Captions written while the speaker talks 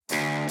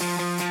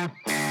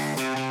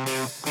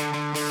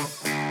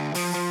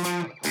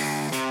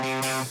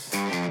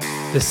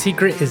The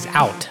secret is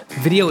out.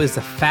 Video is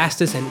the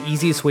fastest and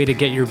easiest way to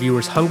get your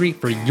viewers hungry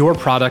for your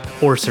product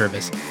or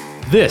service.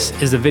 This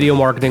is the Video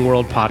Marketing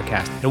World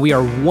podcast, and we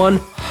are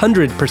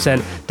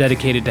 100%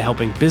 dedicated to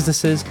helping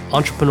businesses,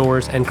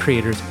 entrepreneurs, and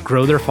creators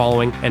grow their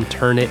following and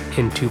turn it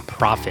into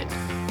profit.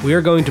 We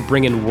are going to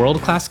bring in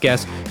world-class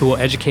guests who will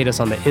educate us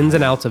on the ins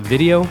and outs of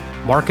video,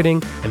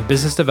 marketing, and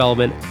business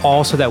development,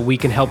 all so that we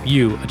can help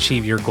you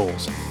achieve your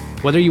goals.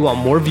 Whether you want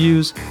more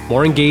views,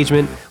 more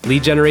engagement,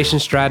 lead generation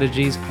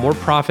strategies, more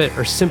profit,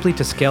 or simply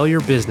to scale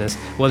your business,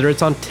 whether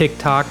it's on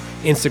TikTok,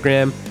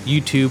 Instagram,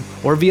 YouTube,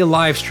 or via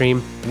live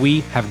stream, we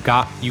have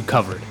got you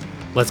covered.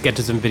 Let's get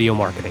to some video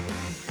marketing.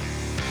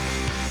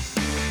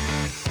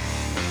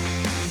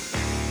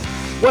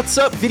 What's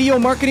up, Video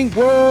Marketing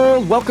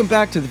World? Welcome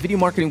back to the Video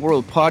Marketing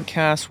World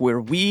podcast,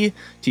 where we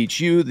teach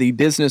you, the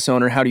business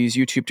owner, how to use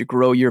YouTube to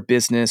grow your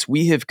business.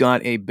 We have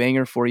got a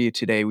banger for you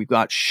today. We've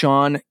got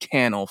Sean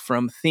Cannell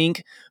from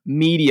Think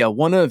Media,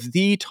 one of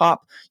the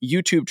top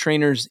YouTube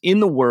trainers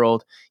in the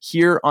world,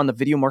 here on the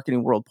Video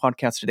Marketing World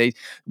podcast today.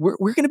 We're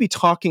going to be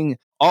talking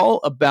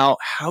all about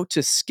how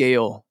to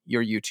scale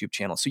your YouTube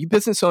channel. So you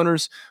business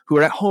owners who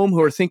are at home,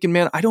 who are thinking,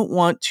 man, I don't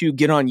want to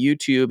get on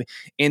YouTube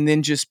and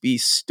then just be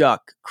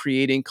stuck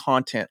creating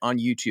content on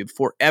YouTube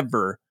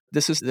forever.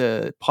 This is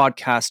the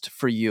podcast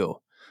for you.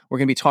 We're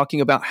going to be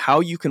talking about how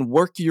you can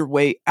work your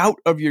way out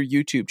of your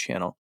YouTube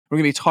channel. We're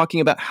going to be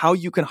talking about how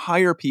you can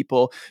hire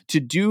people to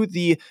do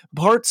the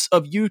parts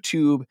of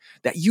YouTube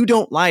that you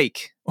don't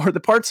like, or the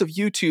parts of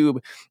YouTube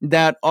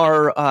that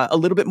are a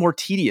little bit more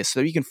tedious, so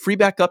you can free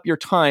back up your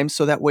time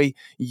so that way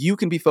you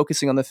can be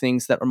focusing on the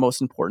things that are most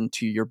important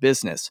to your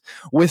business.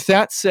 With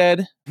that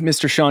said,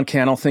 Mr. Sean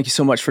Cannell, thank you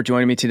so much for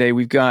joining me today.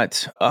 We've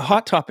got a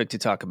hot topic to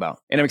talk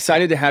about, and I'm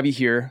excited to have you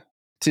here.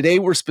 Today,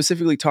 we're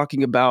specifically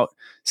talking about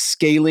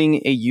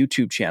scaling a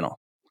YouTube channel.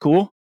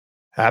 Cool?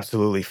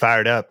 Absolutely.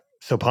 Fired up.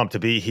 So pumped to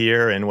be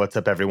here. And what's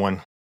up,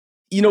 everyone?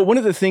 You know, one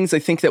of the things I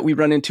think that we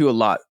run into a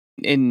lot,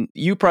 and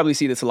you probably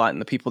see this a lot in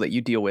the people that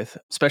you deal with,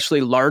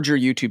 especially larger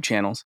YouTube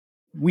channels,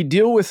 we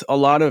deal with a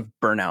lot of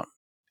burnout.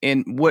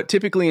 And what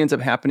typically ends up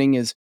happening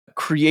is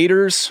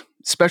creators,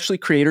 especially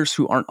creators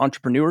who aren't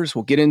entrepreneurs,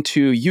 will get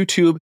into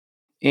YouTube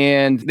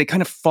and they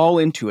kind of fall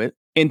into it.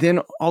 And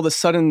then all of a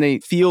sudden they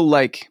feel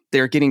like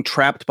they're getting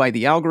trapped by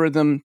the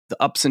algorithm, the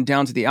ups and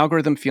downs of the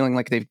algorithm, feeling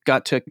like they've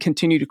got to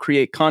continue to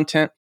create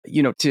content,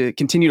 to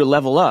continue to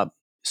level up.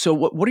 So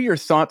what are your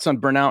thoughts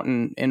on burnout,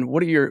 and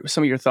what are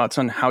some of your thoughts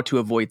on how to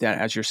avoid that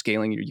as you're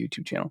scaling your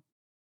YouTube channel?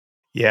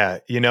 Yeah,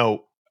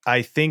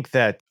 I think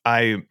that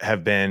I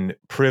have been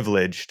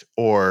privileged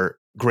or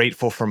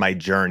grateful for my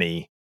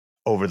journey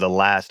over the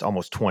last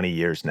almost 20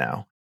 years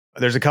now.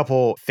 There's a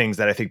couple things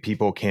that I think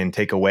people can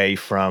take away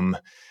from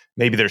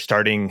maybe they're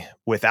starting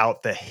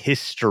without the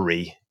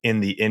history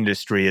in the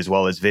industry, as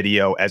well as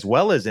video, as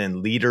well as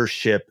in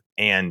leadership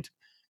and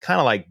kind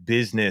of like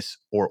business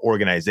or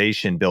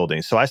organization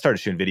building. So I started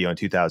shooting video in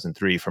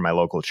 2003 for my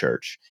local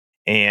church.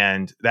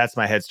 And that's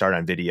my head start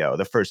on video.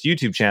 The first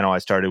YouTube channel I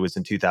started was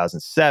in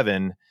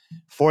 2007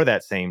 for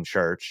that same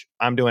church.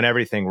 I'm doing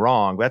everything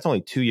wrong. That's only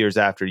 2 years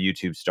after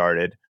YouTube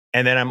started.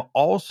 And then I'm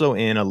also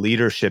in a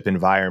leadership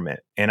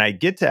environment. And I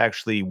get to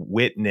actually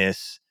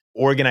witness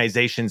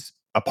organizations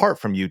apart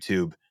from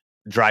YouTube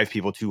drive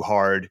people too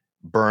hard,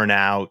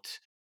 burnout,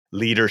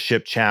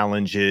 leadership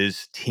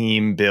challenges,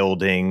 team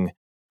building,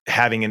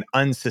 having an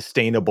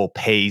unsustainable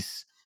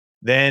pace.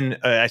 Then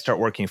I start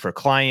working for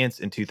clients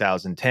in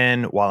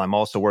 2010 while I'm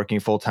also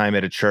working full-time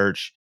at a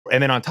church.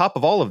 And then on top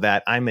of all of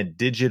that, I'm a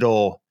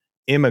digital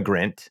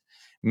immigrant,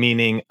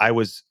 meaning I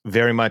was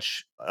very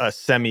much a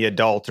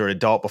semi-adult or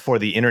adult before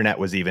the internet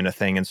was even a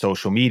thing in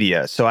social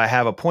media. So I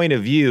have a point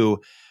of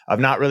view of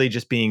not really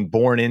just being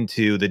born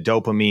into the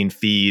dopamine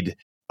feed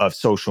of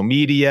social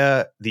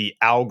media, the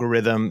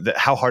algorithm,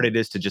 how hard it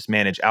is to just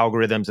manage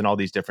algorithms and all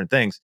these different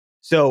things.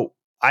 So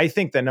I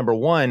think that number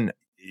one,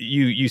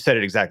 you said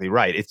it exactly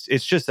right.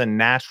 It's just a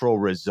natural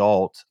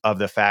result of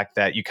the fact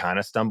that you kind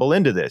of stumble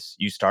into this.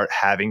 You start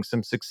having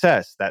some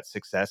success. That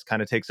success kind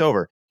of takes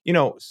over.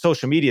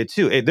 Social media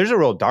too. There's a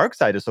real dark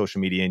side of social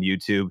media and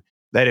YouTube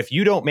that if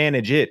you don't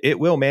manage it, it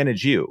will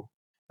manage you.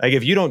 Like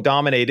if you don't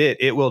dominate it,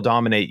 it will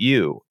dominate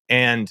you.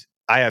 And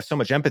I have so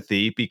much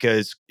empathy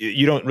because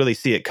you don't really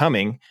see it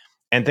coming.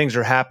 And things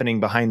are happening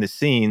behind the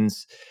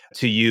scenes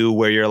to you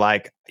where you're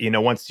like,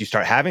 once you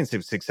start having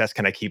some success,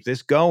 can I keep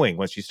this going?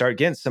 Once you start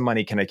getting some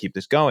money, can I keep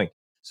this going?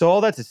 So all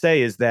that to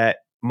say is that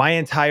my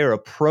entire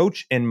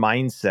approach and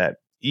mindset,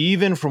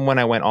 even from when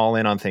I went all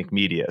in on Think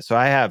Media. So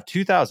I have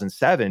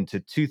 2007 to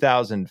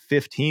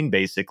 2015,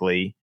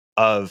 basically,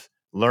 of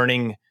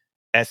learning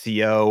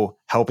SEO,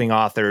 helping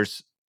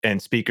authors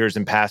and speakers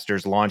and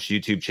pastors launch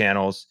YouTube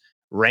channels,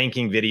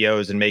 ranking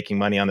videos and making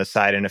money on the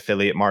side in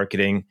affiliate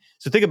marketing.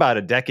 So think about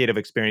a decade of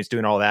experience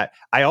doing all that.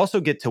 I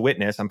also get to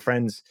witness, I'm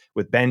friends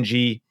with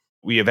Benji.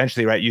 We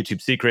eventually write YouTube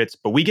Secrets,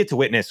 but we get to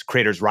witness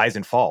creators rise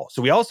and fall.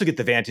 So we also get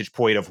the vantage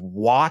point of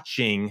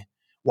watching,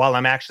 while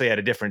I'm actually at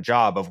a different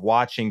job, of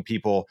watching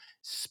people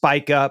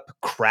spike up,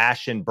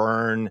 crash and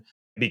burn,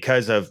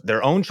 because of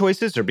their own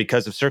choices or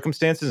because of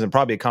circumstances, and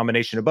probably a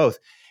combination of both.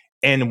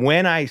 And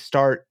when I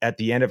start at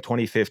the end of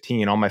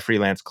 2015, all my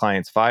freelance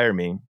clients fire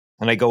me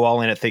and I go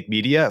all in at Think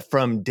Media.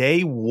 From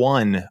day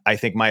one, I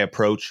think my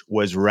approach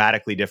was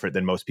radically different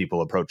than most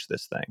people approach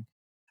this thing.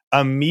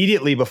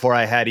 Immediately before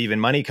I had even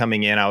money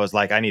coming in, I was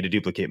like, I need to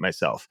duplicate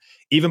myself.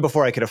 Even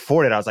before I could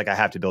afford it, I was like, I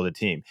have to build a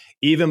team.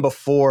 Even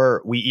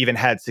before we even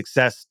had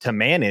success to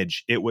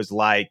manage, it was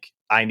like,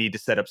 I need to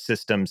set up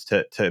systems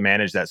to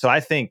manage that. So I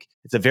think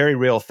it's a very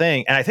real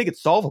thing. And I think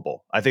it's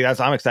solvable.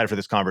 I'm excited for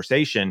this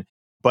conversation.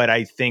 But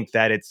I think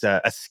that it's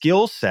a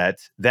skill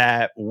set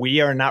that we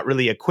are not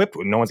really equipped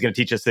with. No one's going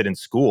to teach us it in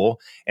school.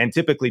 And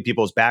typically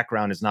people's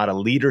background is not a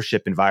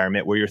leadership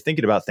environment where you're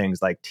thinking about things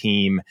like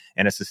team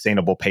and a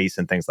sustainable pace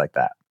and things like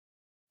that.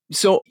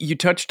 So you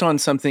touched on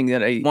something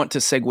that I want to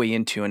segue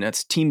into, and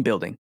that's team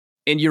building.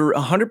 And you're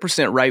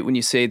 100% right when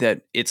you say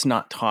that it's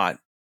not taught,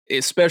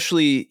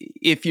 especially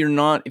if you're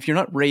not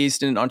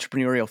raised in an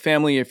entrepreneurial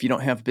family, if you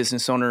don't have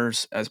business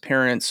owners as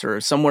parents or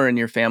somewhere in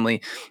your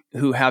family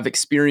who have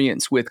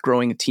experience with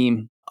growing a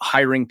team,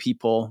 hiring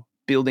people,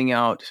 building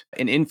out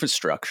an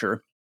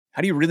infrastructure.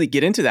 How do you really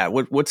get into that?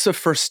 What's the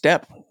first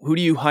step? Who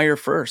do you hire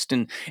first?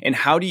 And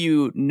how do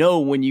you know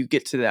when you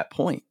get to that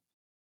point?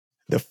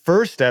 The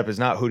first step is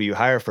not who do you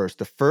hire first.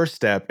 The first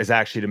step is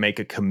actually to make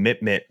a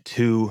commitment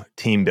to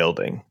team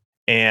building.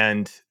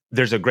 And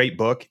there's a great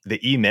book,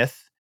 The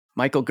E-Myth.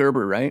 Michael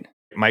Gerber, right?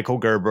 Michael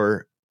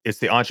Gerber. It's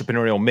the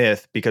entrepreneurial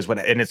myth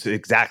and it's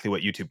exactly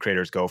what YouTube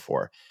creators go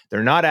for.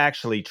 They're not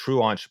actually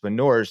true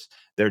entrepreneurs.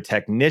 They're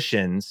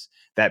technicians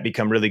that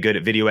become really good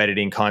at video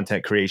editing,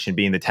 content creation,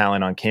 being the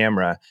talent on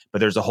camera. But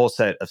there's a whole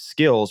set of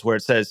skills where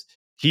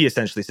he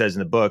essentially says in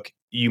the book,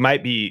 you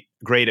might be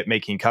great at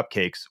making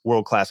cupcakes,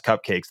 world-class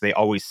cupcakes. They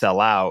always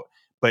sell out.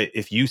 But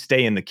if you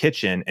stay in the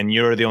kitchen and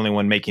you're the only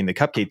one making the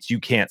cupcakes, you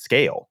can't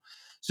scale.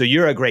 So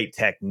you're a great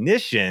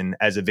technician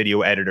as a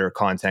video editor,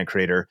 content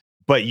creator,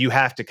 but you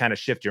have to kind of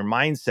shift your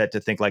mindset to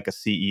think like a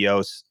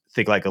CEO,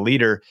 think like a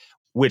leader,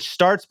 which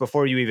starts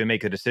before you even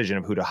make a decision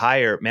of who to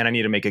hire. Man, I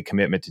need to make a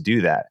commitment to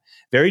do that.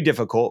 Very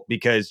difficult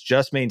because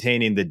just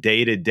maintaining the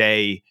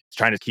day-to-day,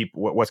 trying to keep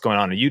what's going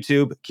on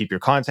YouTube, keep your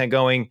content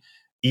going,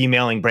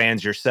 emailing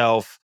brands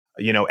yourself,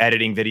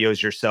 editing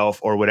videos yourself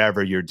or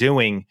whatever you're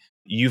doing,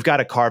 you've got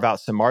to carve out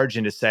some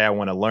margin to say, I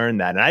want to learn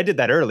that. And I did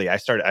that early. I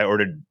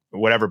ordered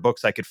whatever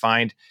books I could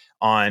find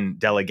on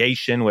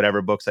delegation,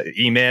 whatever books,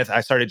 E-Myth. I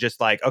started just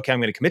like, okay, I'm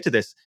going to commit to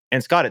this.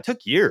 And Scott, it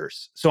took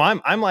years. So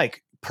I'm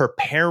like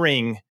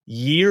preparing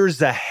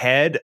years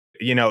ahead.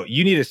 You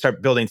need to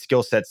start building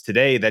skill sets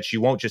today that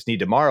you won't just need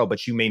tomorrow,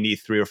 but you may need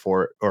 3 or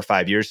 4 or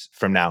 5 years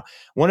from now.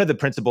 One of the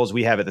principles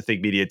we have at the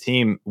Think Media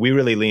team, we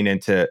really lean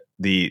into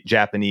the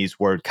Japanese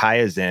word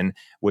kaizen,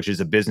 which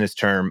is a business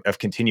term of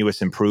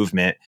continuous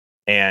improvement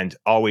and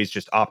always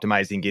just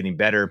optimizing, getting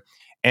better.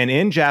 And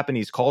in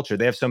Japanese culture,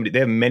 they have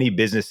many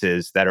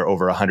businesses that are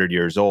over 100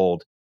 years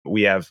old.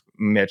 We have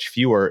much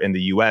fewer in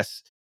the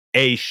US.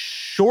 A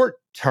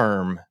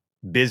short-term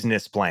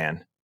business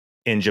plan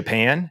in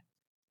Japan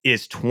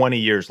is 20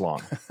 years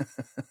long.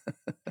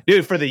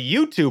 Dude, for the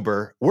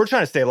YouTuber, we're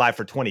trying to stay alive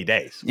for 20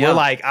 days. Yeah. We're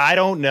like, I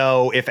don't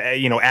know if,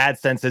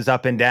 AdSense is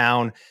up and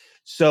down.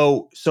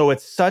 So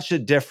it's such a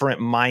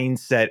different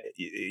mindset.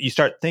 You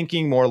start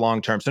thinking more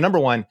long-term. So number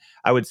one,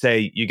 I would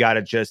say you got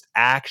to just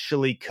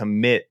actually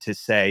commit to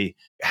say,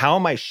 how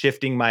am I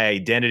shifting my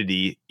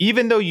identity?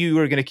 Even though you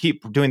are going to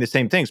keep doing the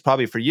same things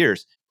probably for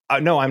years.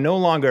 No, I'm no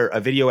longer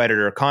a video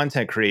editor or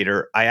content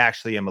creator. I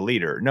actually am a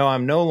leader. No,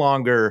 I'm no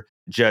longer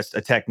just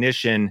a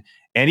technician.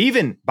 And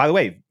even, by the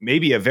way,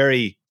 maybe a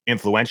very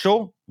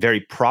influential, very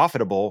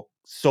profitable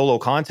solo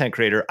content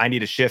creator. I need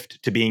to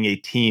shift to being a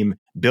team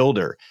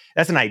builder.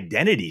 That's an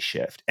identity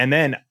shift. And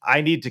then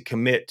I need to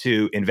commit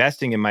to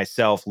investing in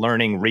myself,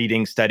 learning,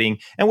 reading, studying,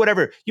 and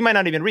whatever. You might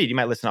not even read. You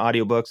might listen to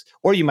audiobooks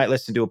or you might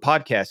listen to a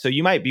podcast. So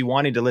you might be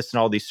wanting to listen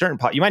to all these certain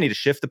you might need to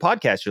shift the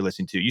podcast you're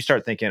listening to. You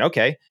start thinking,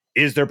 okay,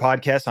 is there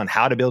podcasts on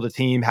how to build a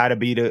team, how to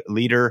be a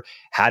leader,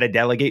 how to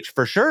delegate?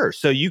 For sure.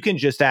 So you can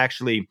just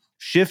actually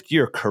shift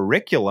your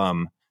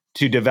curriculum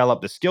to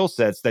develop the skill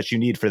sets that you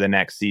need for the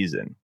next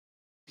season.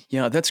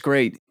 Yeah, that's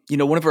great.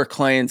 One of our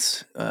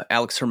clients,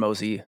 Alex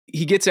Hermosi,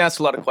 he gets asked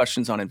a lot of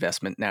questions on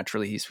investment.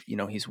 Naturally,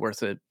 he's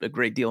worth a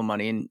great deal of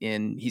money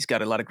and he's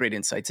got a lot of great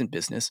insights in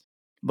business.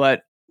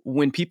 But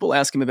when people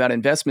ask him about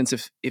investments,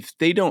 if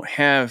they don't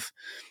have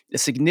a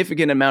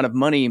significant amount of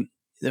money,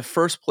 the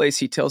first place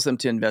he tells them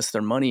to invest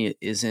their money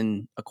is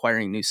in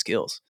acquiring new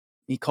skills.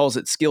 He calls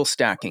it skill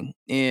stacking.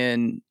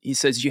 And he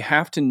says you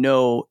have to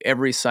know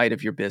every side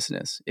of your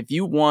business. If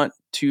you want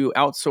to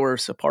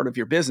outsource a part of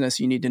your business,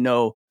 you need to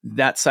know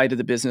that side of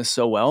the business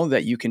so well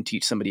that you can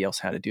teach somebody else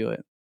how to do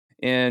it.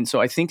 And so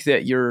I think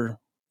that you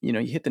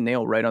hit the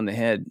nail right on the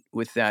head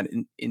with that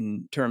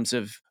in terms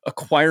of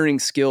acquiring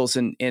skills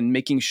and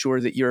making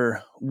sure that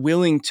you're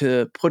willing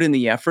to put in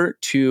the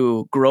effort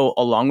to grow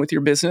along with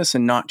your business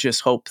and not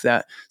just hope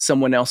that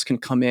someone else can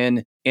come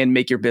in and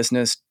make your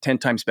business 10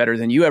 times better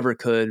than you ever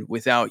could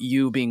without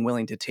you being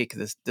willing to take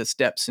the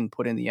steps and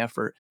put in the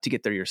effort to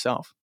get there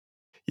yourself.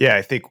 Yeah,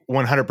 I think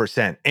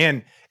 100%.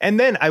 And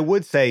then I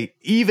would say,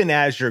 even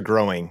as you're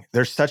growing,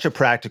 there's such a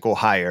practical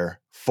hire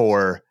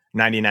for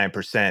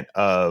 99%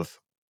 of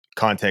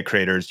content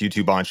creators,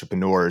 YouTube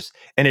entrepreneurs,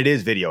 and it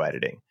is video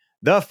editing.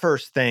 The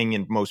first thing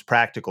and most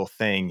practical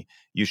thing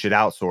you should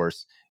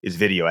outsource is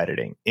video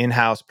editing.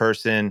 In-house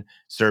person,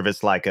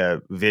 service like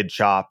a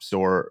VidChops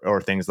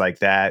or things like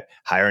that,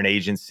 hire an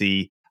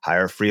agency,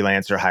 hire a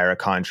freelancer, hire a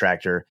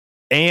contractor.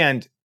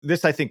 And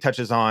this I think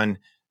touches on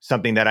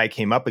something that I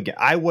came up again.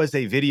 I was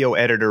a video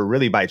editor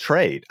really by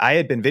trade. I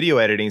had been video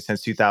editing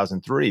since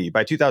 2003.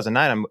 By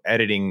 2009, I'm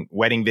editing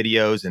wedding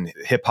videos and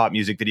hip hop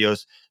music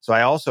videos. So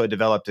I also had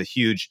developed a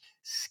huge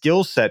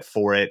skill set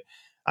for it.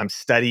 I'm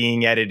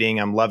studying editing.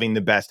 I'm loving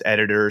the best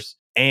editors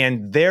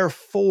and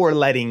therefore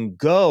letting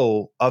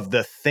go of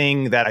the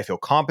thing that I feel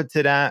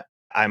competent at.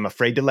 I'm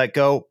afraid to let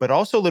go, but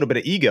also a little bit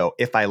of ego.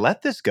 If I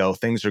let this go,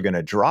 things are going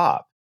to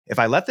drop. If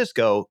I let this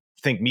go,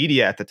 think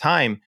media at the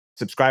time,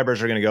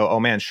 subscribers are going to go, oh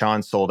man,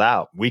 Sean sold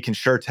out. We can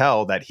sure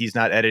tell that he's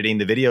not editing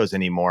the videos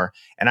anymore.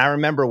 And I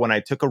remember when I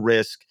took a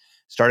risk,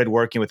 started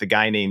working with a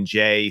guy named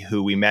Jay,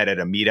 who we met at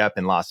a meetup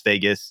in Las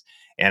Vegas.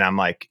 And I'm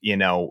like,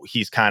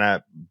 he's kind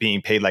of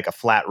being paid like a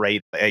flat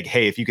rate. Like,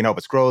 hey, if you can help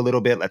us grow a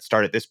little bit, let's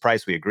start at this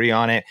price. We agree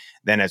on it.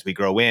 Then as we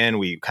grow in,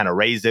 we kind of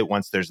raise it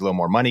once there's a little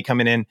more money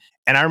coming in.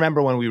 And I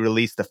remember when we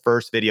released the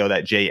first video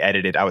that Jay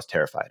edited, I was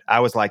terrified.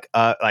 I was like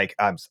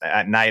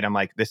at night, I'm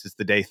like, this is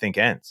the day Think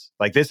ends.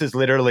 Like, this is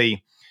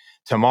literally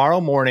tomorrow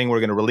morning,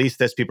 we're going to release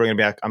this. People are going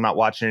to be like, I'm not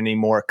watching it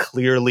anymore.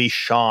 Clearly,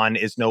 Sean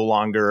is no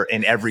longer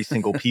in every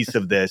single piece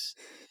of this.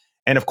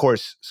 And of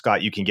course,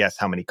 Scott, you can guess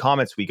how many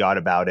comments we got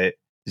about it.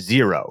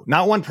 Zero.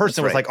 Not one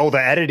person was like, oh, the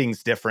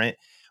editing's different,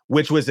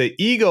 which was an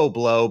ego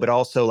blow, but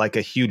also like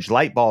a huge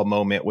light bulb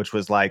moment, which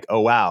was like, oh,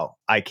 wow,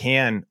 I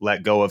can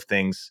let go of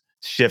things,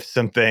 shift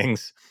some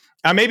things.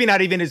 Maybe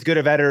not even as good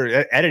of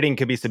editing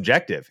could be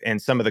subjective,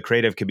 and some of the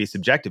creative could be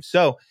subjective.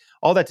 So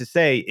all that to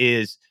say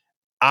is,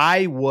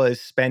 I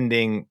was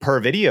spending per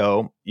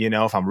video,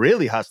 if I'm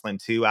really hustling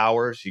 2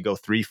 hours, you go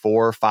 3,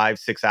 4, 5,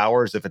 6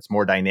 hours. If it's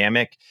more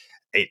dynamic,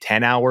 8,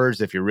 10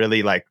 hours. If you're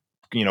really like,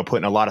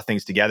 putting a lot of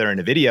things together in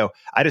a video,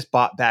 I just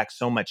bought back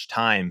so much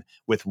time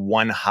with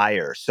one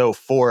hire. So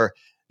for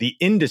the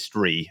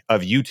industry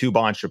of YouTube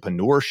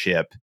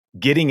entrepreneurship,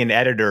 getting an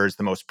editor is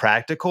the most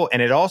practical. And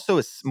it also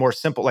is more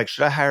simple. Like,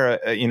 should I hire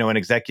an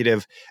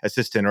executive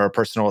assistant or a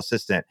personal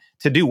assistant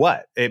to do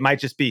what? It might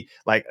just be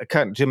like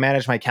to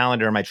manage my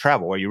calendar and my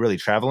travel. Are you really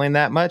traveling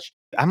that much?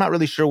 I'm not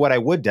really sure what I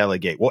would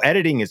delegate. Well,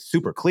 editing is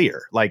super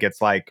clear. Like,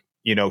 it's like,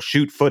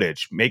 shoot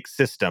footage, make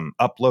system,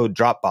 upload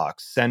Dropbox,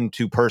 send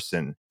to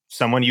person,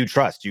 someone you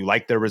trust, you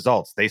like their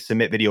results, they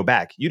submit video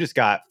back. You just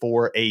got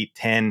 4, 8,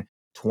 10,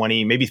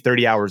 20, maybe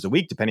 30 hours a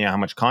week, depending on how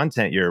much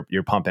content you're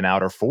pumping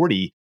out, or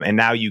 40. And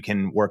now you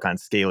can work on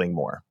scaling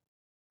more.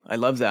 I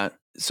love that.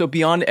 So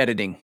beyond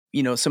editing,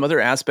 some other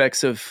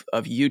aspects of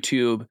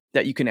YouTube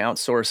that you can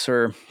outsource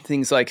are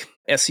things like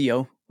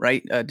SEO,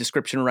 right?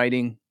 Description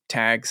writing,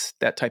 tags,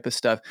 that type of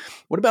stuff.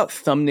 What about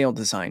thumbnail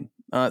design?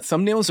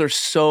 Thumbnails are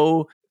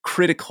so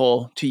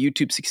critical to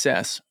YouTube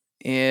success.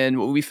 And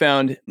what we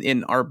found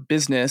in our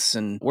business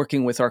and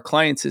working with our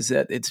clients is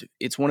that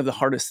it's one of the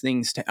hardest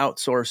things to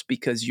outsource,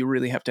 because you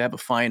really have to have a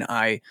fine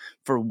eye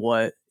for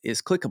what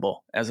is clickable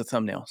as a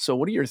thumbnail. So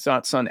what are your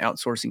thoughts on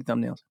outsourcing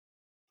thumbnails?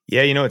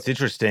 Yeah, it's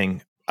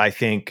interesting. I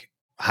think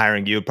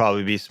hiring you would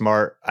probably be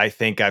smart. I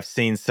think I've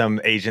seen some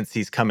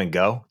agencies come and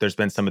go. There's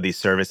been some of these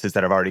services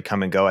that have already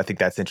come and go. I think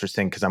that's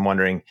interesting because I'm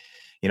wondering,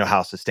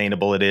 how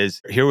sustainable it is.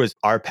 Here was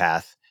our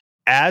path.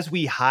 As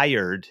we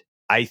hired,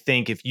 I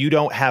think if you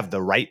don't have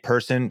the right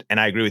person, and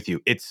I agree with you,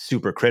 it's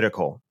super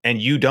critical,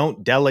 and you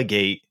don't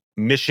delegate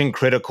mission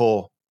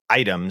critical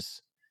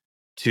items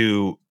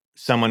to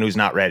someone who's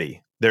not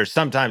ready. There's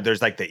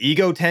like the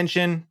ego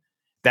tension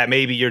that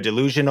maybe you're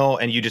delusional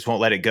and you just won't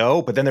let it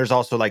go. But then there's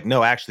also like,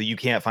 no, actually, you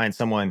can't find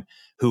someone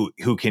who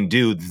can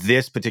do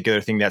this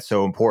particular thing that's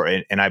so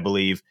important. And I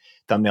believe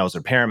thumbnails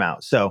are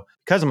paramount. So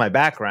because of my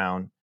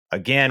background,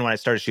 again, when I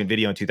started shooting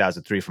video in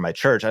 2003 for my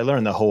church, I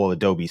learned the whole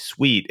Adobe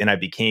suite, and I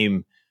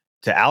became,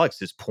 to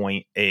Alex's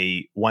point,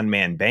 a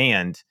one-man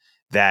band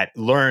that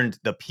learned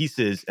the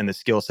pieces and the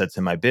skill sets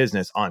in my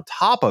business. On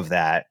top of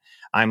that,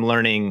 I'm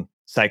learning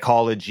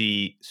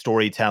psychology,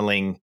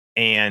 storytelling,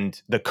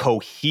 and the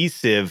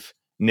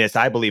cohesiveness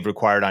I believe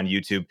required on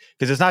YouTube.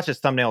 Because it's not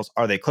just thumbnails,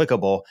 are they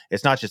clickable?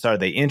 It's not just, are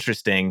they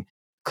interesting?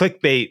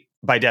 Clickbait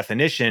by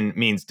definition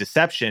means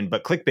deception,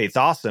 but clickbait's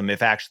awesome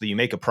if actually you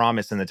make a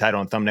promise in the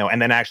title and thumbnail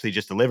and then actually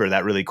just deliver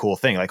that really cool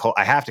thing. Like, oh,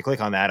 I have to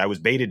click on that. I was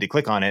baited to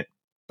click on it,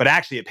 but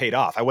actually it paid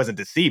off. I wasn't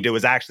deceived. It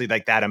was actually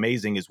like that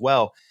amazing as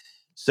well.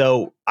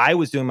 So I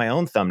was doing my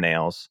own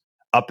thumbnails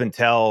up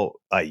until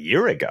a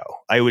year ago.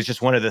 It was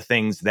just one of the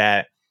things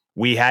that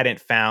we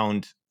hadn't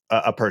found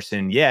a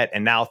person yet.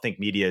 And now Think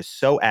Media is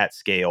so at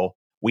scale.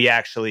 We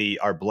actually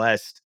are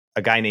blessed.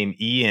 A guy named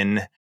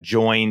Ian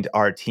joined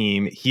our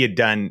team. He had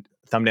done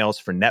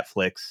thumbnails for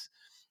Netflix.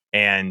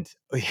 And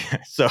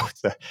so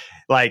it's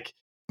like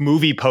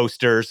movie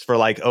posters for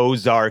like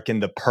Ozark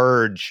and The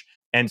Purge.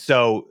 And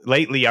so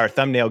lately our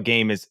thumbnail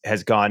game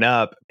has gone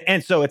up.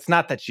 And so it's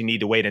not that you need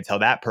to wait until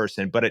that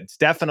person, but it's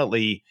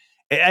definitely,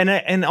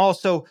 and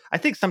also I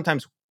think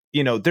sometimes,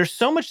 there's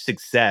so much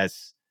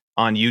success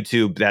on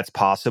YouTube that's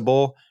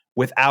possible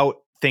without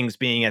things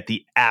being at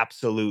the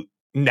absolute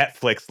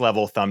Netflix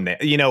level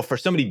thumbnail. For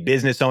so many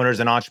business owners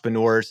and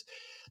entrepreneurs,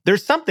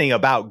 there's something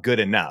about good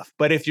enough.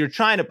 But if you're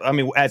trying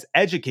to, as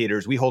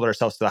educators, we hold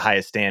ourselves to the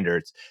highest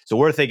standards. So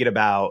we're thinking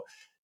about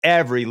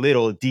every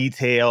little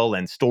detail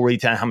and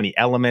storytelling, how many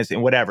elements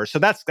and whatever. So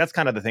that's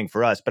kind of the thing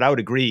for us. But I would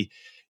agree,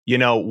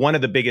 one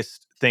of the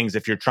biggest things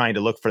if you're trying to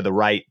look for the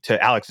right,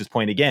 to Alex's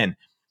point again,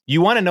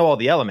 you want to know all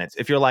the elements.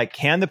 If you're like,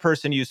 can the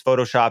person use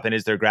Photoshop and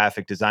is their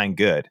graphic design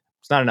good?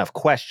 It's not enough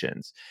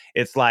questions.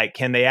 It's like,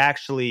 can they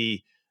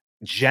actually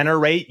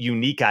generate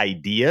unique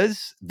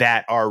ideas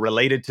that are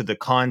related to the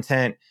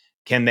content?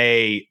 Can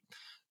they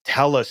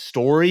tell a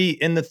story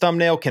in the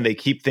thumbnail? Can they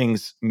keep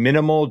things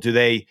minimal? Do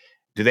they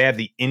have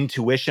the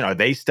intuition? Are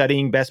they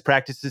studying best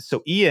practices?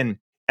 So Ian,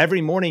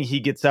 every morning he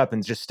gets up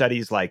and just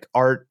studies like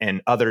art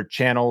and other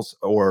channels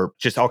or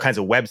just all kinds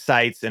of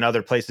websites and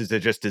other places that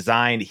just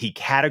design. He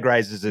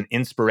categorizes an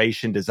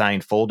inspiration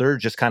design folder,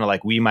 just kind of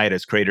like we might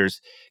as creators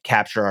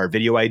capture our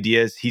video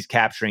ideas. He's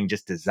capturing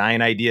just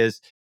design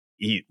ideas.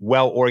 He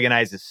well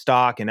organizes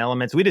stock and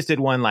elements. We just did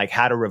one like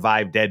how to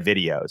revive dead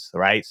videos,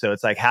 right? So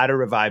it's like how to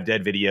revive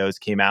dead videos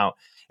came out.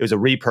 It was a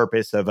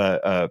repurpose of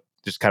a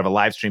just kind of a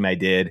live stream I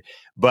did.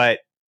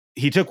 But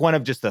he took one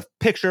of just the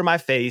picture of my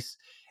face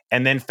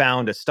and then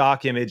found a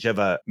stock image of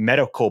a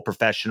medical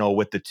professional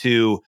with the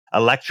two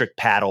electric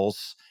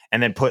paddles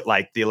and then put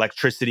like the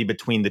electricity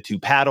between the two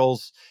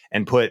paddles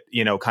and put,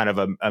 kind of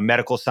a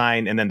medical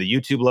sign and then the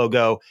YouTube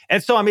logo.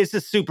 And so, it's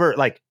just super,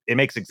 like, it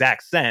makes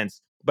exact sense.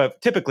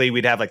 But typically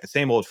we'd have like the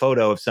same old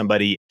photo of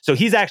somebody. So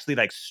he's actually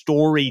like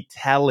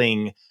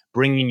storytelling,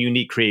 bringing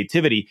unique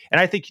creativity.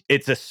 And I think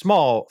it's a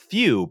small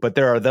few, but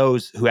there are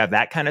those who have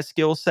that kind of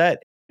skill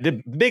set.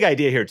 The big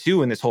idea here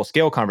too in this whole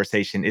scale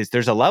conversation is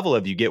there's a level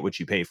of you get what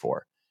you pay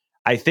for.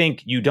 I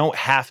think you don't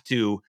have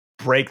to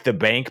break the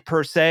bank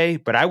per se,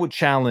 but I would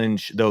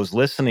challenge those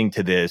listening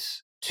to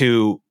this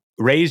to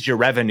raise your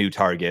revenue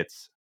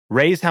targets,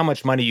 raise how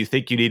much money you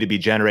think you need to be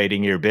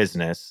generating in your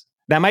business.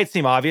 That might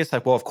seem obvious,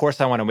 like, well, of course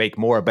I want to make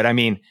more, but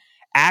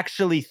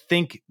actually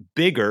think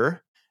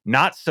bigger,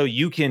 not so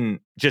you can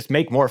just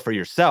make more for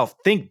yourself.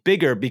 Think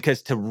bigger,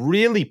 because to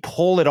really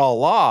pull it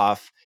all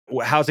off,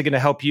 how's it going to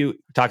help you?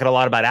 Talking a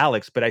lot about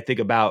Alex, but I think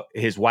about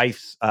his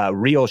wife's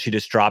reel. She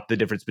just dropped the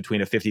difference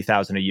between a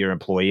 $50,000 a year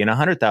employee and a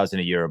 $100,000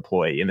 a year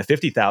employee. And the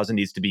 $50,000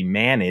 needs to be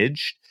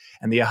managed,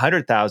 and the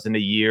 $100,000 a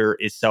year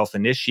is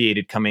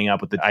self-initiated, coming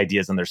up with the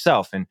ideas on their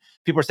self. And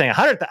people are saying,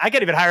 I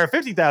can't even hire a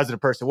 $50,000 a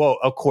person. Well,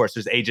 of course,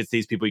 there's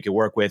agencies, people you could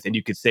work with, and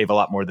you could save a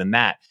lot more than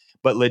that.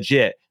 But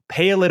legit,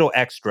 pay a little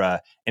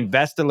extra,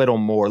 invest a little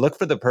more, look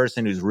for the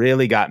person who's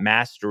really got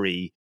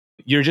mastery.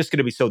 You're just going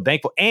to be so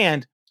thankful.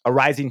 And a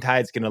rising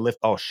tide is going to lift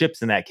all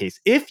ships in that case.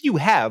 If you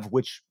have,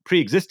 which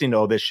pre-existing to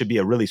all this should be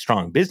a really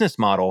strong business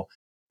model,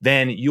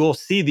 then you'll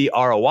see the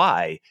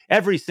ROI.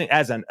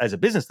 As a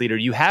business leader,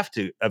 you have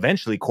to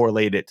eventually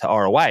correlate it to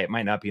ROI. It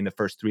might not be in the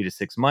first 3 to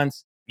 6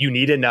 months. You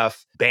need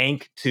enough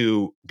bank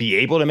to be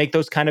able to make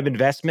those kind of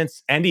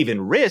investments and even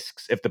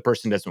risks if the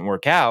person doesn't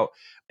work out.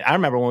 I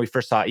remember when we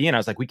first saw Ian, I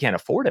was like, we can't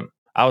afford him.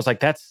 I was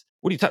like, what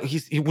are you talking?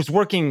 He was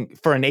working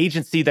for an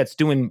agency that's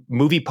doing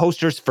movie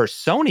posters for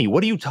Sony.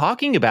 What are you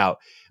talking about?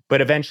 But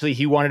eventually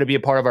he wanted to be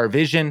a part of our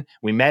vision.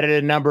 We met at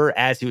a number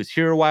as he was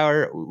here while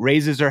our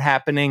raises are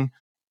happening.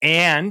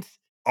 And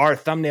our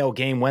thumbnail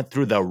game went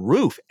through the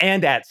roof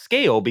and at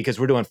scale, because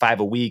we're doing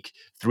 5 a week,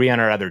 3 on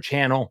our other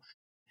channel.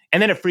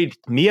 And then it freed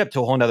me up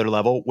to a whole nother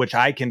level, which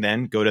I can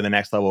then go to the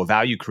next level of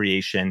value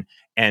creation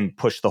and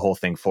push the whole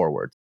thing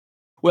forward.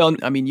 Well,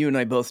 you and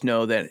I both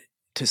know that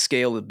to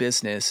scale a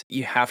business,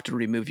 you have to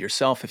remove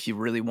yourself if you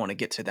really want to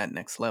get to that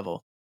next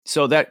level.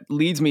 So that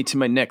leads me to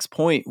my next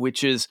point,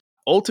 which is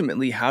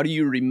ultimately, how do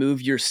you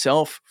remove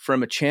yourself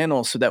from a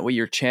channel so that way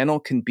your channel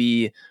can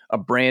be a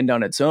brand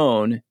on its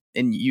own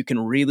and you can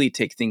really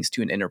take things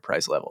to an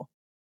enterprise level?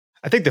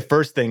 I think the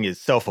first thing is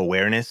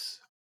self-awareness.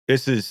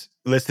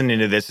 Listening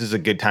to this is a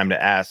good time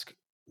to ask,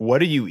 what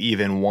do you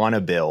even want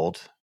to build?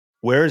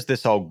 Where is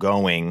this all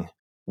going?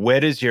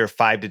 What is your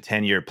 5 to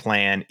 10 year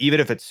plan, even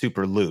if it's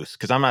super loose?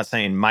 Because I'm not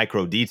saying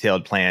micro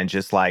detailed plan,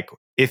 just like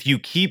if you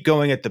keep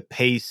going at the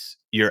pace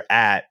you're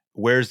at,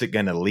 where's it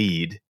going to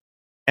lead?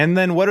 And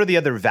then what are the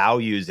other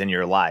values in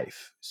your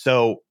life?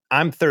 So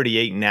I'm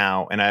 38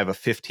 now and I have a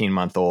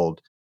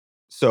 15-month-old.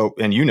 So,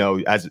 and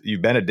as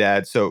you've been a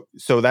dad, so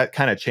that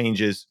kind of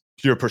changes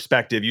your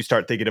perspective. You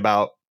start thinking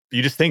about,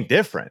 you just think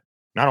different.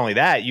 Not only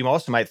that, you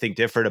also might think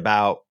different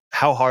about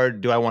how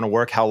hard do I want to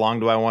work? How long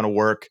do I want to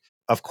work?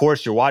 Of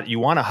course, you want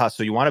to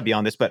hustle, you want to be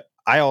on this, but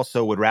I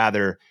also would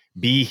rather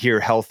be here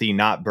healthy,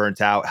 not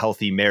burnt out,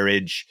 healthy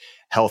marriage,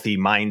 healthy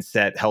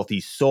mindset,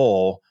 healthy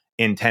soul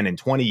in 10 and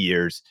 20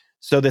 years.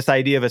 So this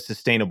idea of a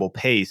sustainable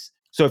pace.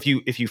 So if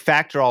you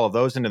factor all of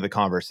those into the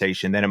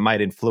conversation, then it might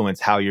influence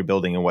how you're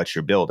building and what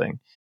you're building.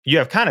 you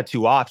have kind of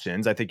two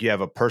options. I think you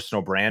have a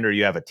personal brand or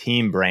you have a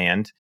team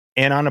brand.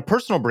 And on a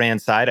personal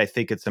brand side, I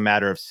think it's a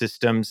matter of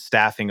systems,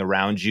 staffing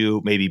around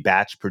you, maybe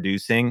batch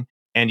producing.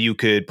 And you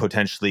could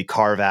potentially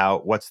carve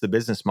out what's the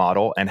business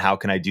model and how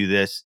can I do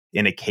this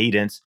in a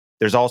cadence.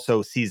 There's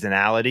also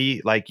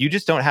seasonality. Like you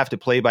just don't have to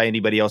play by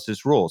anybody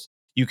else's rules.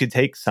 You could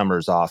take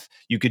summers off.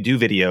 You could do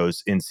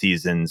videos in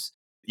seasons.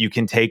 You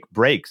can take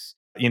breaks.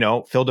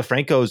 Phil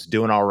DeFranco's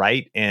doing all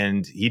right.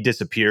 And he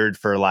disappeared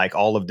for like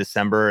all of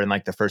December and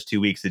like the first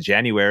 2 weeks of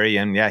January.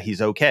 And yeah,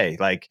 he's okay.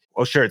 Like,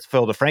 oh, sure, it's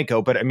Phil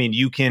DeFranco, but I mean,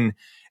 you can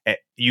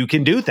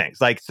do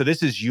things like, so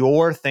this is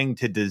your thing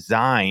to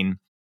design.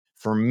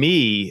 For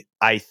me,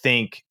 I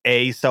think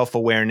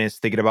self-awareness,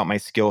 thinking about my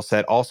skill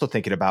set, also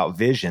thinking about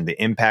vision,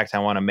 the impact I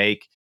want to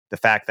make, the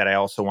fact that I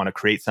also want to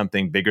create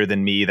something bigger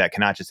than me that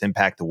cannot just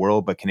impact the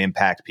world, but can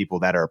impact people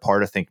that are a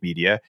part of Think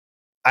Media.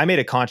 I made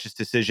a conscious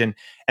decision.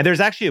 And there's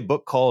actually a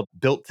book called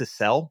Built to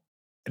Sell.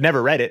 I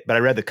never read it, but I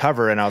read the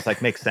cover and I was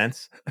like, makes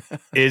sense.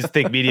 Is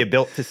Think Media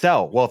built to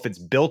sell? Well, if it's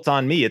built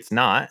on me, it's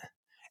not.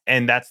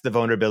 And that's the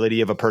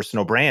vulnerability of a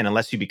personal brand.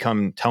 Unless you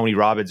become Tony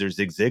Robbins or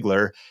Zig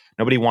Ziglar,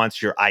 nobody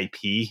wants your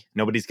IP.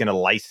 Nobody's going to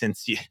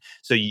license you.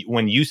 So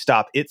when you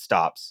stop, it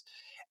stops.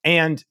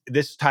 And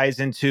this ties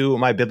into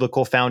my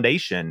biblical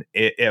foundation.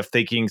 If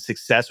thinking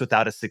success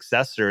without a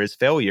successor is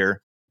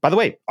failure. By the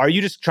way, are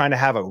you just trying to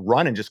have a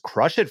run and just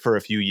crush it for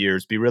a few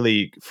years, be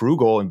really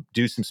frugal and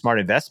do some smart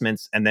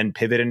investments and then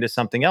pivot into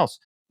something else?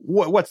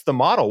 What's the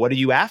model? What are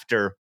you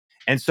after?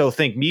 And so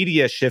Think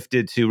Media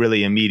shifted to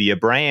really a media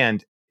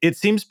brand. It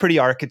seems pretty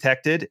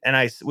architected, and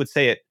I would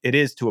say it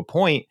is to a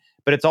point,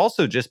 but it's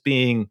also just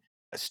being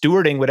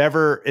stewarding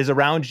whatever is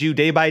around you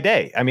day by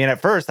day. I mean,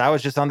 at first I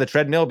was just on the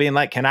treadmill being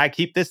like, can I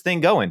keep this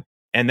thing going?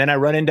 And then I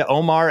run into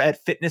Omar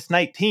at Fitness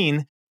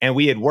 19 and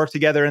we had worked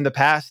together in the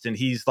past and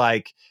he's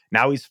like,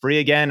 now he's free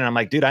again. And I'm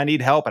like, dude, I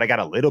need help, but I got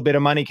a little bit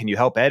of money. Can you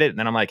help edit? And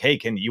then I'm like, hey,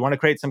 can you want to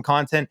create some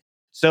content?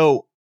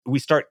 So we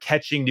start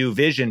catching new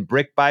vision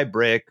brick by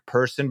brick,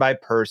 person by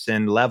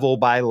person, level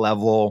by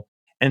level.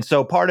 And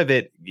so part of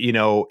it,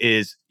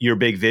 is your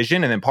big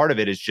vision. And then part of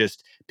it is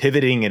just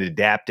pivoting and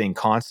adapting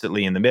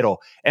constantly in the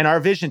middle. And our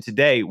vision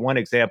today, one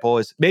example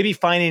is maybe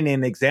finding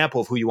an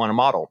example of who you want to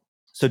model.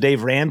 So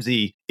Dave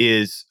Ramsey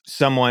is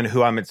someone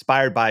who I'm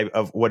inspired by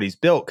of what he's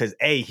built because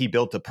he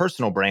built a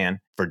personal brand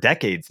for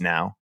decades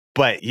now,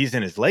 but he's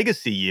in his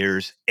legacy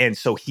years. And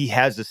so he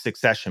has a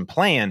succession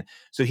plan.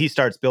 So he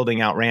starts building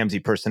out Ramsey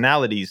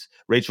personalities,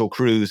 Rachel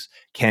Cruz,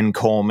 Ken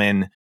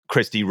Coleman,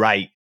 Christy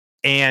Wright,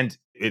 and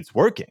it's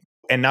working.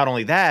 And not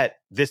only that,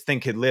 this thing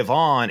could live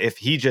on. If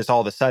he just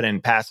all of a sudden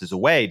passes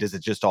away, does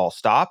it just all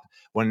stop?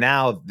 Well,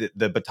 now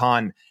the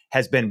baton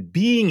has been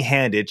being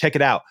handed, check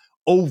it out,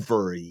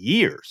 over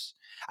years.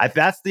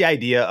 That's the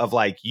idea of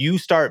like, you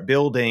start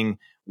building,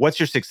 what's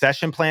your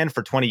succession plan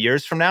for 20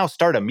 years from now?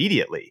 Start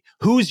immediately.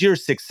 Who's your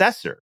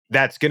successor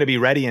that's going to be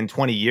ready in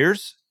 20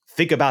 years?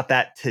 Think about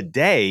that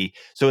today.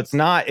 So it's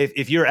not,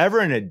 if you're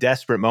ever in a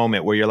desperate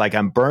moment where you're like,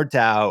 I'm burnt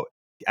out,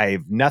 I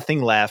have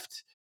nothing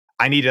left,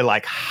 I need to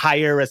like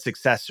hire a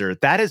successor.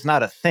 That is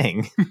not a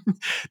thing.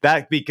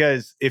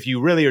 Because if you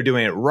really are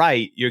doing it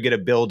right, you're going to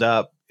build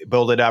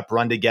it up,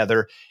 run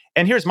together.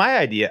 And here's my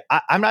idea.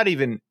 I'm not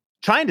even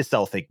trying to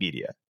sell Think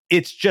Media.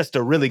 It's just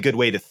a really good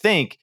way to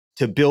think,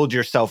 to build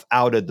yourself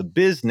out of the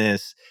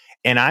business.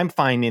 And I'm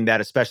finding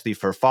that especially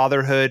for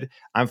fatherhood,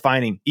 I'm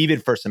finding even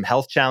for some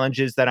health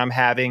challenges that I'm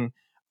having,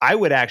 I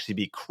would actually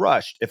be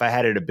crushed if I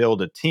had to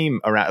build a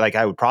team around, like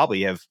I would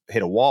probably have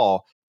hit a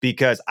wall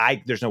because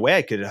there's no way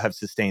I could have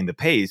sustained the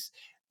pace.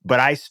 But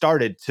I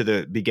started to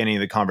the beginning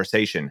of the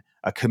conversation,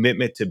 a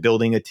commitment to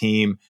building a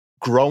team,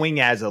 growing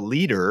as a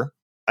leader,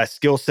 a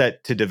skill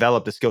set to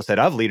develop the skill set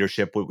of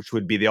leadership, which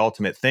would be the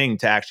ultimate thing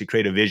to actually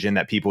create a vision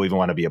that people even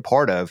want to be a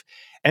part of.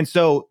 And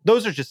so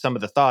those are just some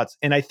of the thoughts.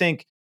 And I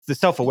think the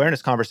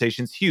self-awareness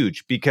conversation is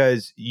huge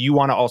because you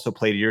want to also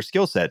play to your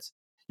skill sets.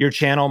 Your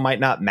channel might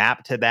not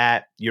map to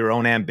that. Your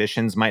own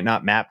ambitions might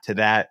not map to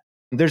that.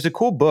 There's a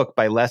cool book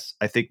by Les,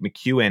 I think,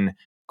 McEwen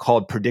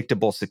called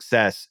Predictable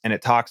Success. And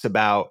it talks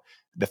about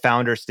the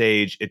founder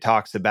stage. It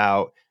talks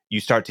about you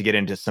start to get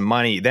into some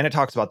money. Then it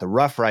talks about the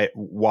rough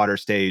water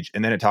stage.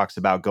 And then it talks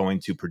about going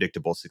to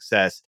predictable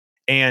success.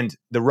 And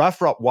the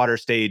rough water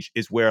stage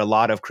is where a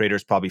lot of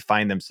creators probably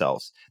find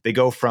themselves. They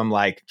go from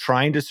like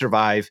trying to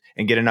survive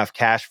and get enough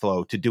cash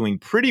flow to doing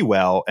pretty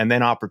well. And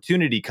then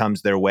opportunity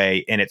comes their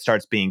way and it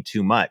starts being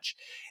too much.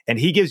 And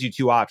he gives you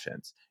two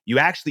options. You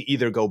actually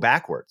either go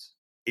backwards.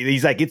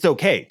 He's like, it's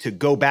okay to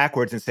go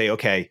backwards and say,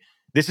 okay,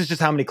 this is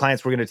just how many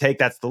clients we're going to take.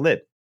 That's the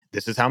lid.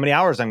 This is how many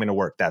hours I'm going to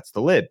work. That's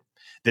the lid.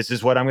 This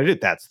is what I'm going to do.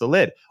 That's the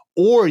lid.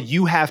 Or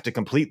you have to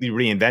completely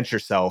reinvent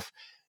yourself,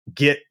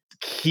 get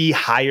key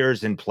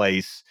hires in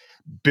place,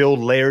 build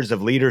layers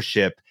of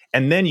leadership,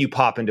 and then you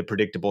pop into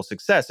predictable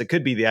success. It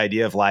could be the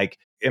idea of like,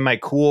 am I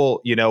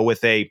cool,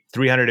 with a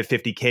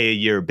 $350K a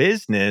year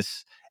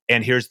business?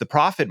 And here's the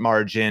profit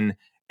margin.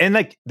 And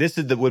like,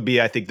 would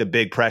be, I think, the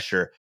big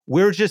pressure.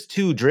 We're just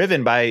too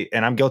driven by,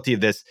 and I'm guilty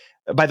of this,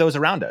 by those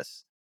around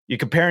us. You're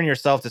comparing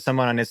yourself to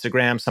someone on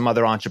Instagram, some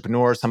other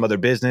entrepreneur, some other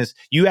business.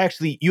 You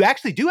actually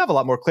do have a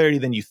lot more clarity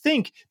than you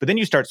think, but then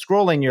you start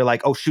scrolling, you're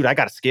like, oh shoot, I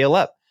got to scale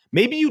up.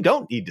 Maybe you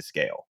don't need to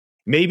scale.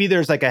 Maybe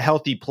there's like a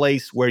healthy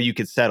place where you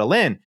could settle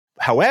in.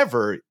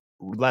 However,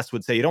 Les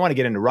would say you don't want to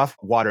get into rough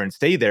water and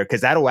stay there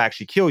because that'll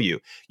actually kill you.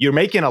 You're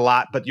making a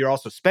lot, but you're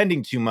also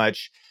spending too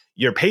much.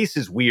 Your pace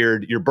is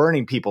weird. You're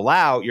burning people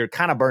out. You're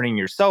kind of burning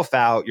yourself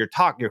out. Your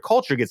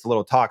culture gets a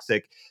little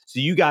toxic. So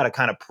you got to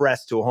kind of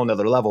press to a whole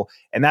nother level.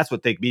 And that's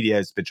what Think Media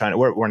has been trying to,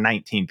 we're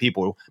 19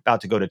 people,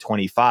 about to go to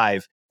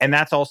 25. And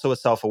that's also a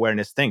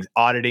self-awareness thing,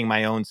 auditing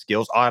my own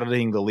skills,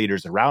 auditing the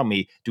leaders around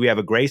me. Do we have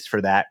a grace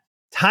for that?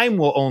 Time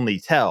will only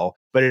tell,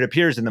 but it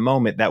appears in the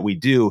moment that we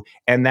do,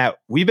 and that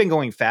we've been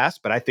going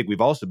fast, but I think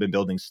we've also been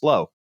building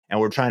slow. And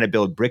we're trying to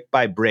build brick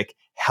by brick,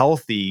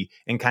 healthy,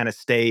 and kind of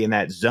stay in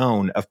that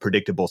zone of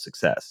predictable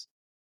success.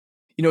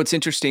 You know, it's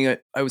interesting.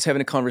 I was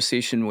having a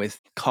conversation with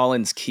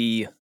Collins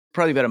Key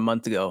probably about a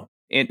month ago,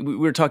 and we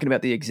were talking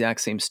about the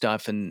exact same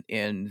stuff.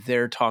 And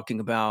they're talking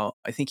about,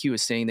 I think he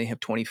was saying they have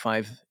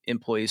 25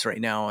 employees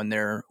right now, and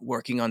they're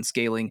working on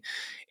scaling,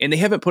 and they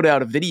haven't put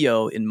out a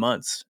video in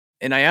months.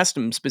 And I asked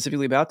him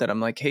specifically about that.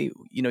 I'm like, hey,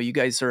 you know, you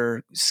guys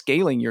are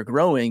scaling, you're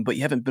growing, but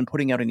you haven't been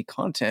putting out any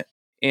content.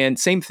 And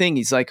same thing,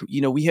 he's like, you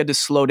know, we had to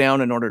slow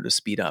down in order to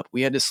speed up.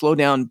 We had to slow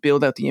down,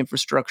 build out the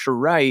infrastructure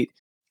right.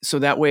 So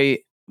that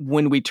way,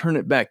 when we turn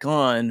it back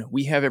on,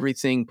 we have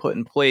everything put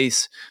in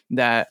place,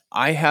 that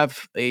I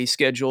have a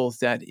schedule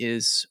that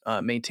is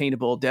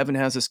maintainable. Devin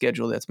has a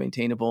schedule that's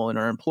maintainable, and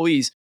our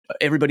employees,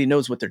 everybody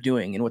knows what they're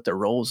doing and what their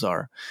roles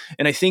are.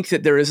 And I think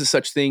that there is a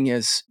such thing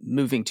as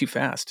moving too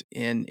fast,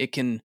 and it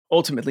can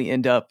ultimately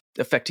end up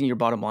affecting your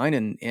bottom line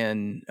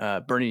and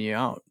burning you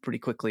out pretty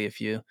quickly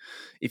if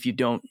you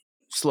don't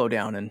slow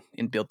down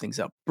and build things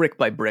up brick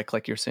by brick,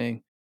 like you're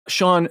saying.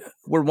 Sean,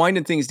 we're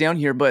winding things down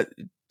here, but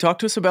talk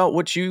to us about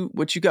what you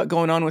got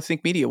going on with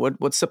Think Media.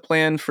 What's the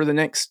plan for the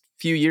next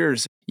few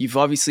years? You've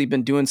obviously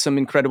been doing some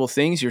incredible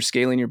things. You're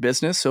scaling your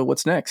business. So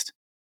what's next?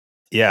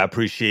 Yeah,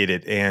 appreciate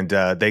it. And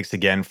thanks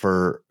again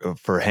for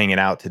hanging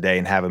out today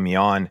and having me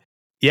on.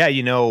 Yeah,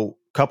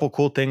 couple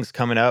cool things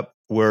coming up.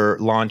 We're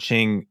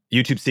launching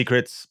YouTube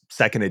Secrets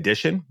second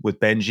edition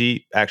with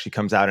Benji. Actually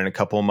comes out in a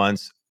couple of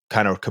months,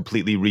 kind of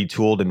completely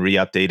retooled and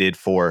re-updated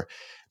for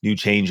new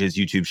changes,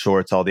 YouTube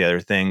Shorts, all the other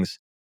things.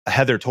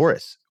 Heather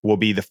Torres will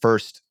be the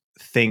first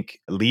Think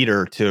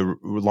leader to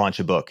launch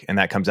a book, and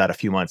that comes out a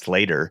few months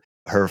later.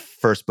 Her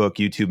first book,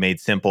 YouTube Made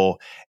Simple.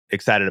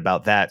 Excited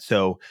about that.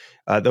 So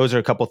those are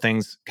a couple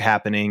things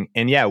happening.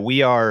 And yeah,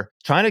 we are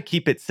trying to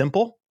keep it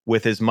simple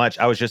with as much.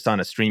 I was just on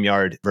a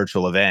StreamYard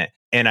virtual event,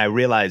 and I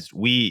realized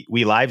we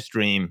live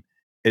stream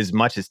as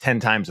much as 10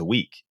 times a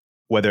week,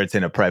 whether it's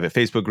in a private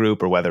Facebook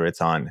group or whether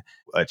it's on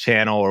a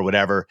channel or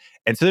whatever.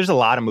 And so there's a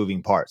lot of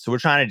moving parts. So we're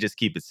trying to just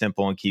keep it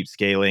simple and keep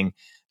scaling.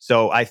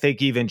 So I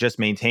think even just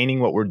maintaining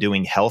what we're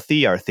doing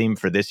healthy, our theme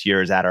for this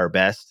year is at our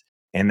best.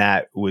 And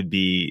that would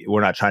be,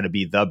 we're not trying to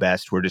be the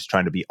best. We're just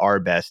trying to be our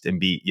best and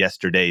be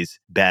yesterday's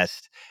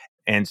best.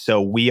 And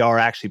so we are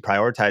actually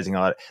prioritizing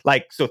a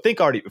lot. So Think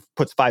already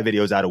puts 5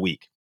 videos out a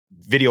week,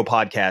 video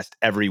podcast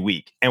every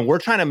week. And we're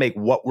trying to make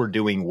what we're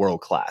doing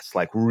world-class,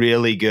 like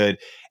really good.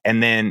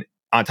 And then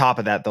on top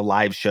of that, the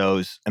live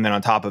shows. And then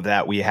on top of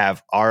that, we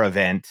have our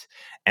event.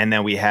 And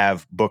then we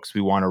have books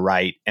we want to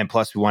write. And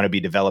plus, we want to be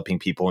developing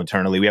people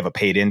internally. We have a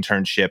paid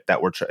internship that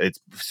it's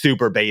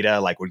super beta,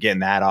 like we're getting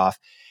that off.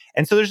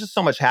 And so there's just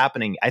so much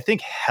happening. I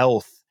think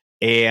health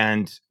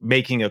and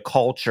making a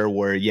culture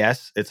where,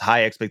 yes, it's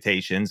high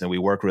expectations and we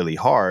work really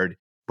hard,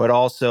 but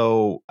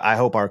also I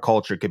hope our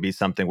culture could be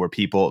something where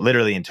people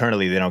literally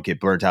internally, they don't get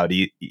burnt out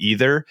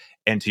either.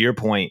 And to your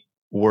point,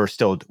 we're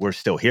still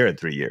here in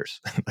 3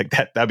 years. Like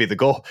that'd be the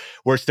goal.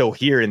 We're still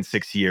here in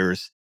 6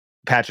 years.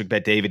 Patrick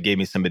Bet-David gave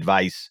me some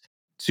advice.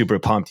 Super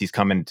pumped. He's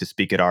coming to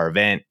speak at our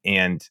event,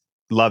 and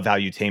love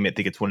Valuetainment.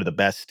 Think it's one of the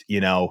best,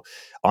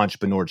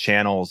 entrepreneur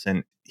channels.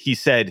 And he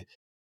said,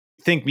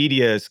 Think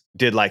Media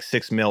did like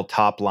 6 mil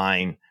top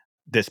line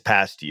this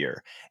past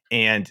year.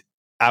 And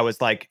I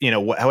was like,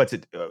 what's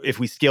it, if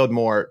we scaled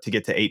more to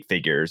get to 8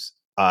 figures,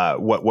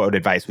 what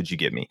advice would you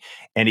give me?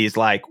 And he's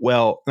like,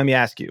 well, let me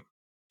ask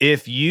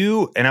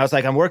you, and I was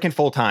like, I'm working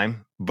full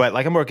time, but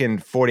like I'm working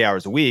 40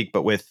 hours a week,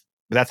 but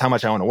that's how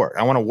much I want to work.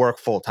 I want to work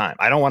full time.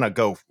 I want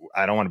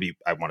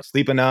to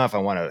sleep enough. I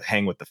want to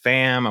hang with the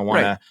fam. I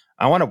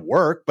want to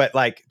work, but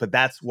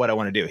that's what I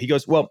want to do. He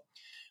goes, well,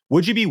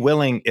 would you be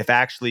willing if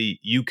actually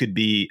you could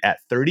be at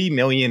 30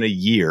 million a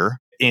year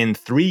in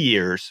 3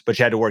 years, but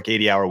you had to work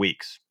 80-hour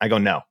weeks? I go,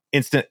 no.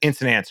 Instant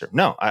answer.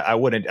 No, I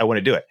wouldn't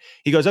do it.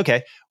 He goes,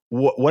 okay,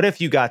 what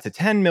if you got to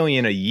 10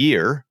 million a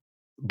year,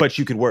 but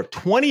you could work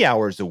 20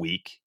 hours a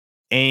week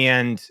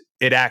and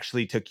it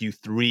actually took you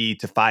 3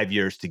 to 5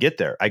 years to get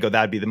there? I go,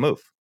 that'd be the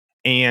move.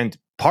 And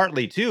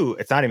partly too,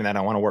 it's not even that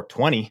I want to work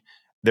 20.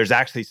 There's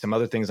actually some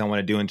other things I want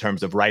to do in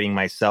terms of writing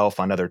myself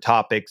on other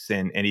topics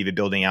and even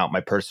building out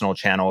my personal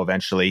channel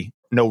eventually.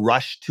 No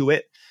rush to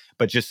it,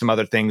 but just some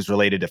other things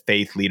related to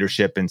faith,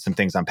 leadership, and some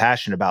things I'm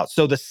passionate about.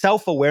 So the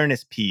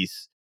self-awareness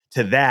piece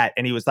to that.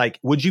 And he was like,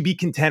 would you be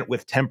content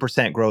with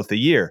 10% growth a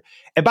year?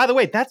 And by the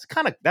way, that's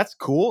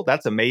cool.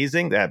 That's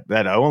amazing. That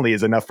only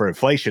is enough for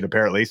inflation,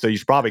 apparently. So you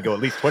should probably go at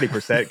least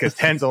 20% because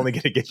 10's only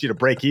going to get you to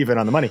break even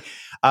on the money.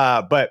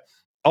 But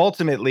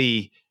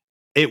ultimately,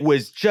 it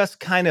was just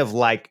kind of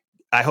like,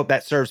 I hope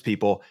that serves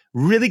people,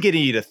 really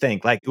getting you to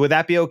think, like, would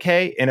that be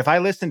okay? And if I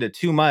listen to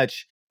too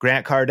much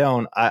Grant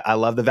Cardone, I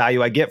love the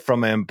value I get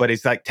from him, but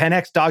it's like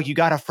 10X, dog, you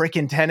got to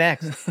freaking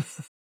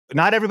 10X.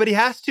 Not everybody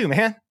has to,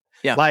 man.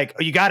 Yeah. Like,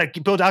 you got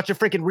to build out your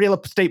freaking real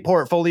estate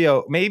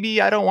portfolio.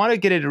 Maybe I don't want to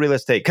get into real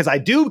estate because I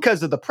do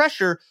because of the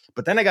pressure,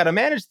 but then I got to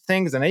manage the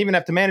things and I even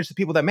have to manage the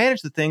people that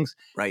manage the things.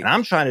 Right. And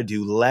I'm trying to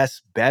do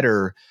less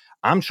better.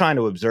 I'm trying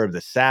to observe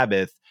the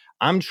Sabbath.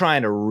 I'm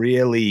trying to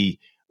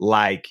really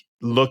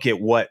look at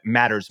what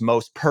matters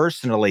most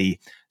personally.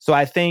 So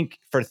I think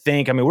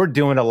we're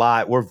doing a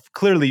lot. We're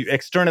clearly,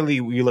 externally,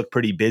 we look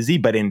pretty busy,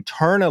 but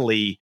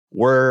internally,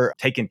 we're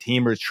taking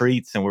team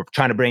retreats and we're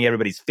trying to bring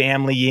everybody's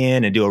family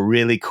in and do a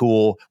really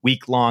cool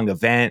week-long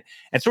event.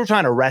 And so we're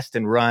trying to rest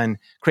and run,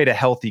 create a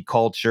healthy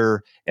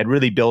culture, and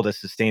really build a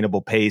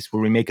sustainable pace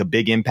where we make a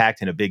big impact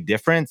and a big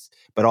difference,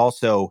 but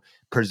also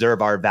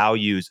preserve our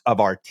values of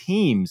our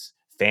teams,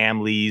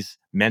 families,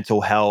 mental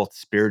health,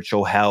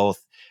 spiritual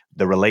health,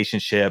 the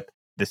relationship,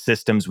 the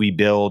systems we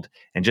build,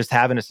 and just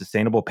having a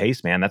sustainable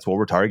pace, man. That's what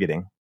we're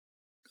targeting.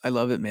 I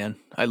love it, man.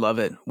 I love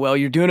it. Well,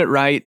 you're doing it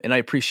right, and I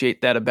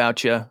appreciate that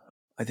about you.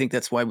 I think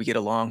that's why we get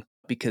along,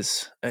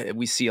 because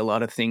we see a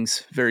lot of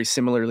things very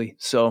similarly.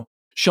 So,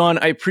 Sean,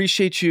 I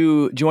appreciate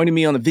you joining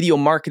me on the Video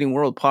Marketing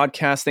World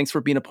podcast. Thanks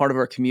for being a part of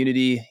our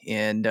community,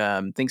 and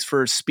thanks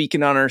for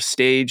speaking on our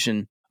stage.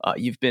 And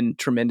you've been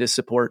tremendous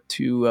support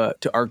to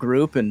our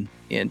group and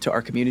to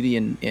our community,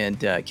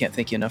 and I can't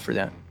thank you enough for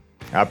that.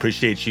 I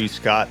appreciate you,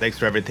 Scott. Thanks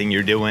for everything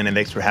you're doing, and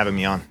thanks for having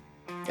me on.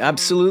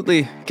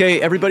 Absolutely. Okay,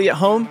 everybody at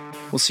home,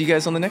 we'll see you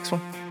guys on the next one.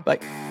 Bye.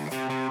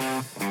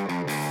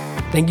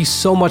 Thank you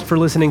so much for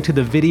listening to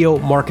the Video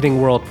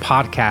Marketing World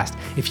podcast.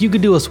 If you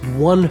could do us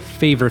one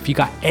favor, if you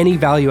got any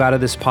value out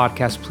of this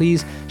podcast,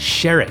 please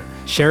share it.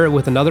 Share it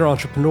with another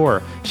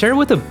entrepreneur. Share it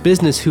with a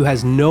business who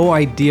has no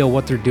idea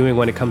what they're doing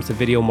when it comes to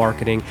video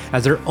marketing,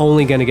 as they're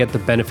only going to get the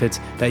benefits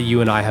that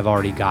you and I have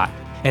already got.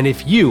 And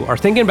if you are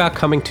thinking about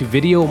coming to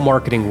Video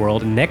Marketing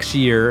World next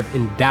year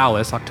in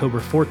Dallas, October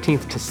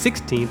 14th to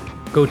 16th,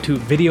 go to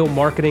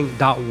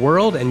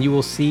videomarketing.world and you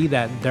will see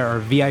that there are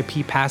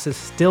VIP passes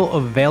still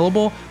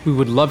available. We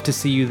would love to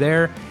see you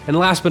there. And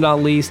last but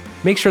not least,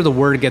 make sure the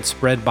word gets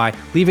spread by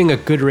leaving a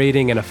good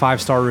rating and a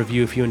 5-star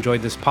review if you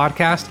enjoyed this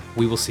podcast.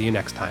 We will see you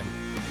next time.